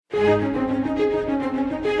We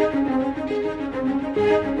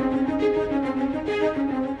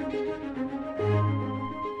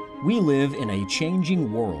live in a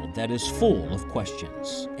changing world that is full of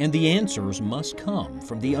questions, and the answers must come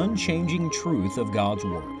from the unchanging truth of God's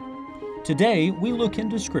Word. Today, we look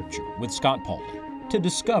into Scripture with Scott Pauley to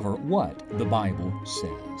discover what the Bible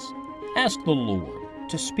says. Ask the Lord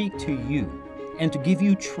to speak to you and to give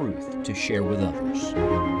you truth to share with others.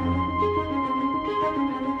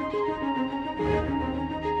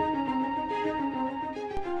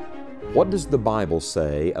 What does the Bible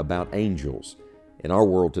say about angels? In our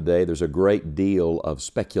world today, there's a great deal of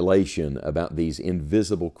speculation about these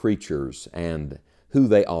invisible creatures and who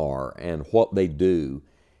they are and what they do.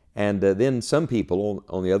 And then some people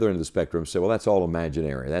on the other end of the spectrum say, well, that's all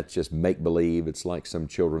imaginary. That's just make-believe. It's like some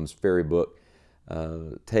children's fairy book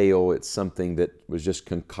tale. It's something that was just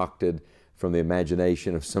concocted from the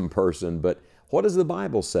imagination of some person. But what does the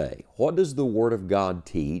Bible say? What does the Word of God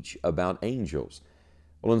teach about angels?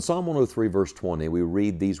 Well, in Psalm 103, verse 20, we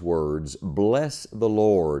read these words, "Bless the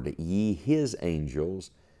Lord, ye His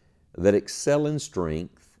angels, that excel in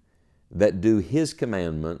strength, that do His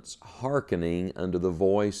commandments, hearkening unto the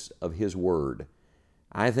voice of His word."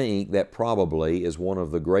 I think that probably is one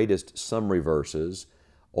of the greatest summary verses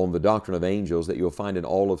on the doctrine of angels that you'll find in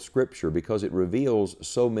all of Scripture, because it reveals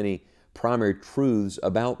so many primary truths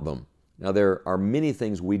about them. Now, there are many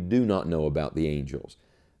things we do not know about the angels,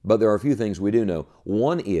 but there are a few things we do know.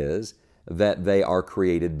 One is that they are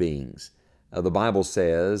created beings. The Bible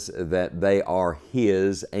says that they are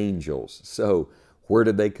His angels. So, where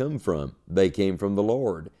did they come from? They came from the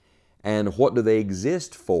Lord. And what do they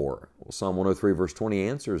exist for? Well, Psalm 103, verse 20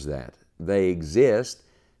 answers that. They exist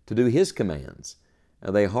to do His commands.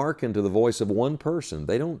 They hearken to the voice of one person.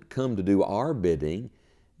 They don't come to do our bidding.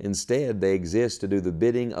 Instead, they exist to do the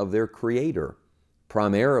bidding of their Creator.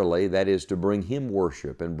 Primarily, that is to bring Him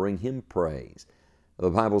worship and bring Him praise. The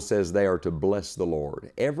Bible says they are to bless the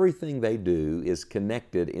Lord. Everything they do is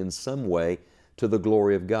connected in some way to the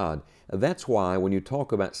glory of God. That's why when you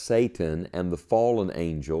talk about Satan and the fallen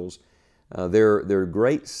angels, their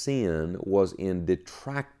great sin was in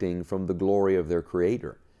detracting from the glory of their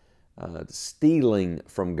Creator, stealing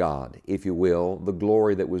from God, if you will, the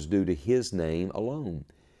glory that was due to His name alone.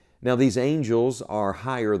 Now, these angels are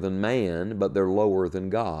higher than man, but they're lower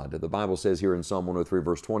than God. The Bible says here in Psalm 103,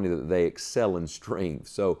 verse 20, that they excel in strength.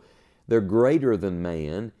 So they're greater than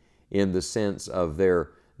man in the sense of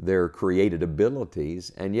their created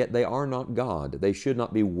abilities, and yet they are not God. They should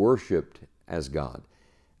not be worshiped as God.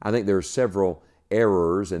 I think there are several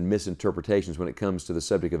errors and misinterpretations when it comes to the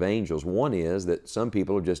subject of angels. One is that some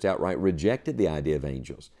people have just outright rejected the idea of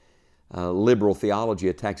angels. Liberal theology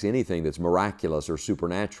attacks anything that's miraculous or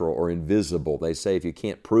supernatural or invisible. They say if you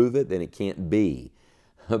can't prove it, then it can't be.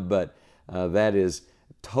 But that is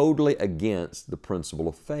totally against the principle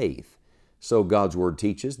of faith. So God's Word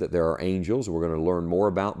teaches that there are angels. We're going to learn more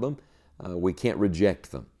about them. We can't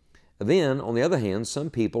reject them. Then, on the other hand, some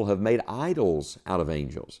people have made idols out of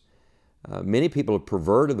angels. Many people have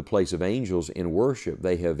perverted the place of angels in worship.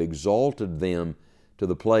 They have exalted them to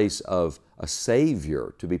the place of a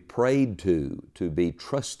Savior, to be prayed to be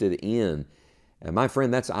trusted in. And my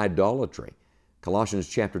friend, that's idolatry. Colossians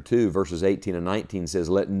chapter 2, verses 18 and 19 says,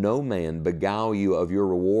 "Let no man beguile you of your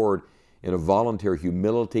reward in a voluntary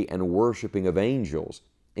humility and worshiping of angels,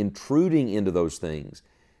 intruding into those things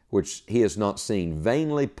which he has not seen,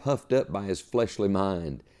 vainly puffed up by his fleshly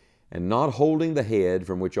mind, and not holding the head,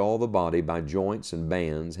 from which all the body by joints and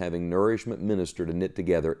bands, having nourishment ministered and knit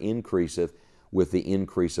together, increaseth with the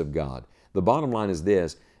increase of God." The bottom line is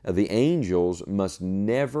this: the angels must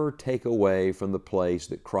never take away from the place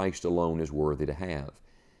that Christ alone is worthy to have.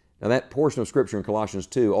 Now, that portion of Scripture in Colossians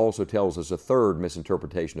 2 also tells us a third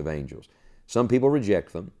misinterpretation of angels. Some people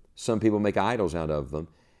reject them, some people make idols out of them,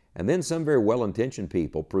 and then some very well-intentioned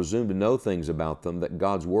people presume to know things about them that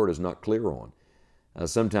God's Word is not clear on.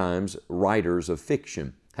 Sometimes writers of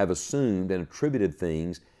fiction have assumed and attributed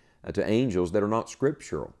things to angels that are not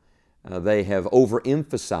scriptural. They have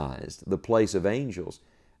overemphasized the place of angels.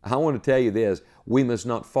 I want to tell you this: we must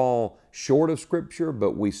not fall short of Scripture,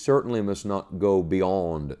 but we certainly must not go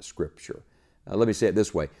beyond Scripture. Let me say it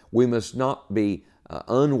this way: we must not be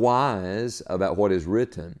unwise about what is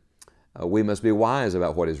written. We must be wise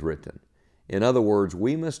about what is written. In other words,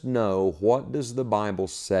 we must know, what does the Bible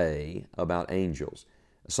say about angels?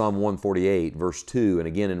 Psalm 148, verse 2, and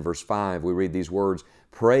again in verse 5, we read these words,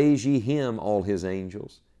 "Praise ye Him, all His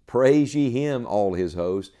angels. Praise ye Him, all His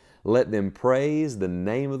hosts. Let them praise the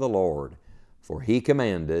name of the Lord, for He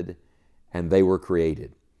commanded, and they were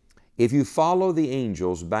created." If you follow the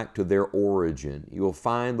angels back to their origin, you will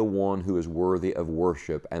find the one who is worthy of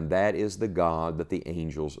worship, and that is the God that the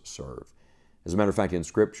angels serve. As a matter of fact, in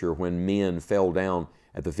Scripture, when men fell down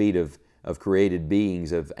at the feet of created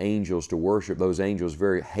beings, of angels to worship, those angels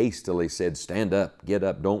very hastily said, "Stand up, get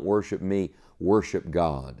up, don't worship me, worship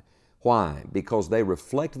God." Why? Because they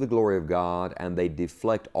reflect the glory of God and they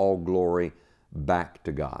deflect all glory back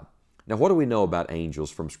to God. Now, what do we know about angels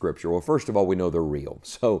from Scripture? Well, first of all, we know they're real,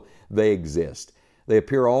 so they exist. They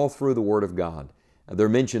appear all through the Word of God. They're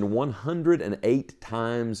mentioned 108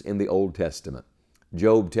 times in the Old Testament.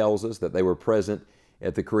 Job tells us that they were present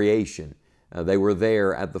at the creation. They were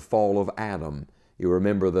there at the fall of Adam. You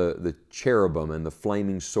remember the cherubim and the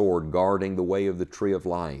flaming sword guarding the way of the tree of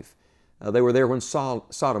life. They were there when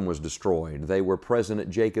Sodom was destroyed. They were present at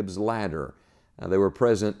Jacob's ladder. They were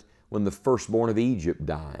present when the firstborn of Egypt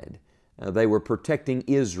died. They were protecting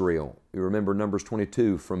Israel. You remember Numbers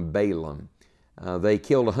 22 from Balaam. They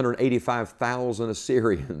killed 185,000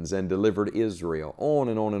 Assyrians and delivered Israel. On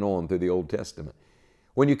and on and on through the Old Testament.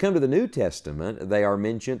 When you come to the New Testament, they are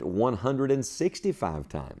mentioned 165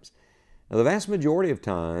 times. Now, the vast majority of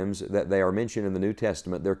times that they are mentioned in the New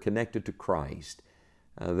Testament, they're connected to Christ.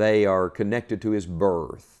 They are connected to His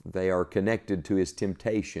birth. They are connected to His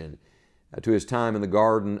temptation, to His time in the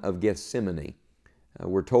Garden of Gethsemane.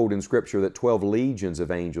 We're told in Scripture that 12 legions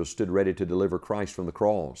of angels stood ready to deliver Christ from the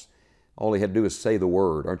cross. All He had to do was say the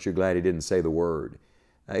word. Aren't you glad He didn't say the word?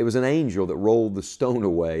 It was an angel that rolled the stone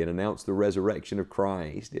away and announced the resurrection of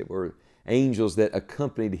Christ. It were angels that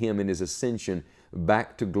accompanied Him in His ascension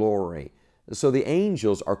back to glory. So the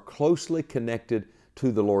angels are closely connected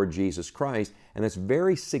to the Lord Jesus Christ, and that's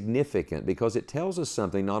very significant because it tells us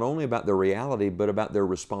something not only about their reality but about their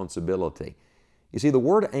responsibility. You see, the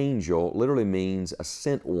word angel literally means a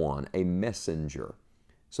sent one, a messenger.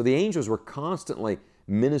 So the angels were constantly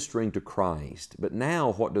ministering to Christ, but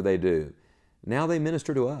now what do? Now they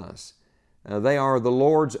minister to us. They are the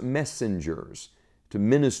Lord's messengers to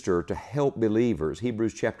minister, to help believers.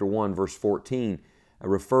 Hebrews chapter 1, verse 14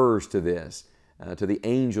 refers to this, to the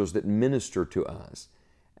angels that minister to us.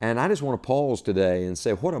 And I just want to pause today and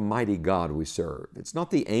say, what a mighty God we serve. It's not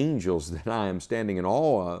the angels that I am standing in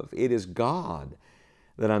awe of. It is God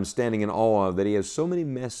that I'm standing in awe of, that He has so many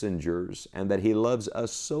messengers and that He loves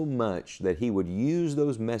us so much that He would use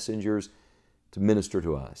those messengers to minister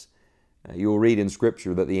to us. You'll read in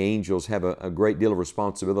Scripture that the angels have a great deal of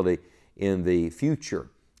responsibility in the future,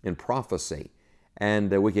 in prophecy.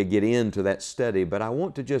 And we could get into that study, but I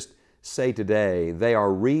want to just say today, they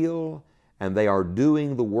are real and they are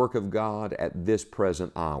doing the work of God at this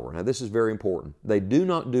present hour. Now, this is very important. They do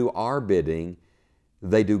not do our bidding,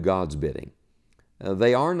 they do God's bidding.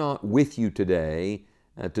 They are not with you today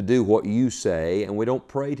to do what you say, and we don't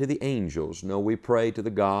pray to the angels. No, we pray to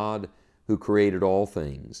the God who created all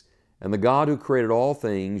things. And the God who created all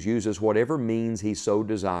things uses whatever means He so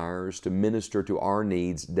desires to minister to our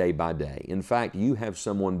needs day by day. In fact, you have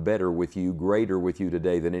someone better with you, greater with you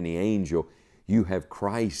today than any angel. You have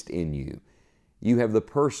Christ in you. You have the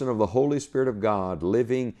person of the Holy Spirit of God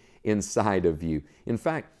living inside of you. In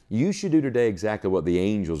fact, you should do today exactly what the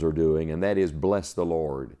angels are doing, and that is bless the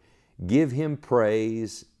Lord. Give Him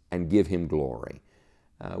praise and give Him glory.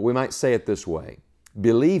 We might say it this way: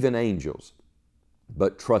 believe in angels,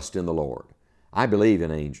 but trust in the Lord. I believe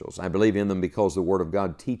in angels. I believe in them because the Word of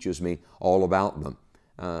God teaches me all about them.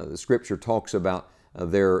 The Scripture talks about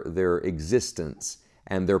their existence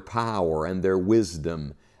and their power and their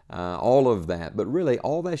wisdom, all of that. But really,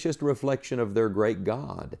 all that's just a reflection of their great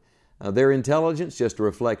God. Their intelligence, just a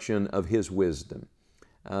reflection of His wisdom.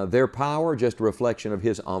 Their power, just a reflection of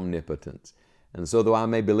His omnipotence. And so though I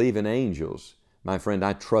may believe in angels, my friend,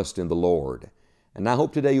 I trust in the Lord. And I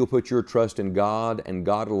hope today you'll put your trust in God and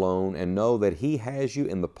God alone and know that He has you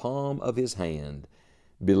in the palm of His hand.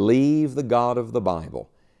 Believe the God of the Bible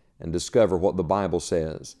and discover what the Bible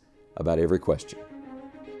says about every question.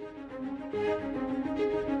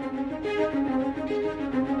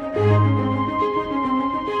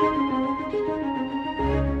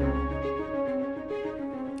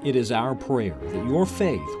 It is our prayer that your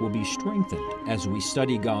faith will be strengthened as we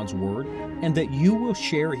study God's Word and that you will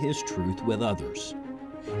share His truth with others.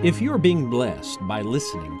 If you're being blessed by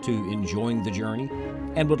listening to Enjoying the Journey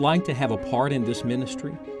and would like to have a part in this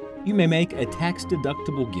ministry, you may make a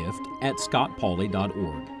tax-deductible gift at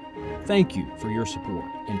scottpauley.org. Thank you for your support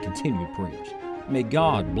and continued prayers. May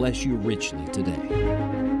God bless you richly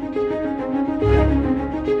today.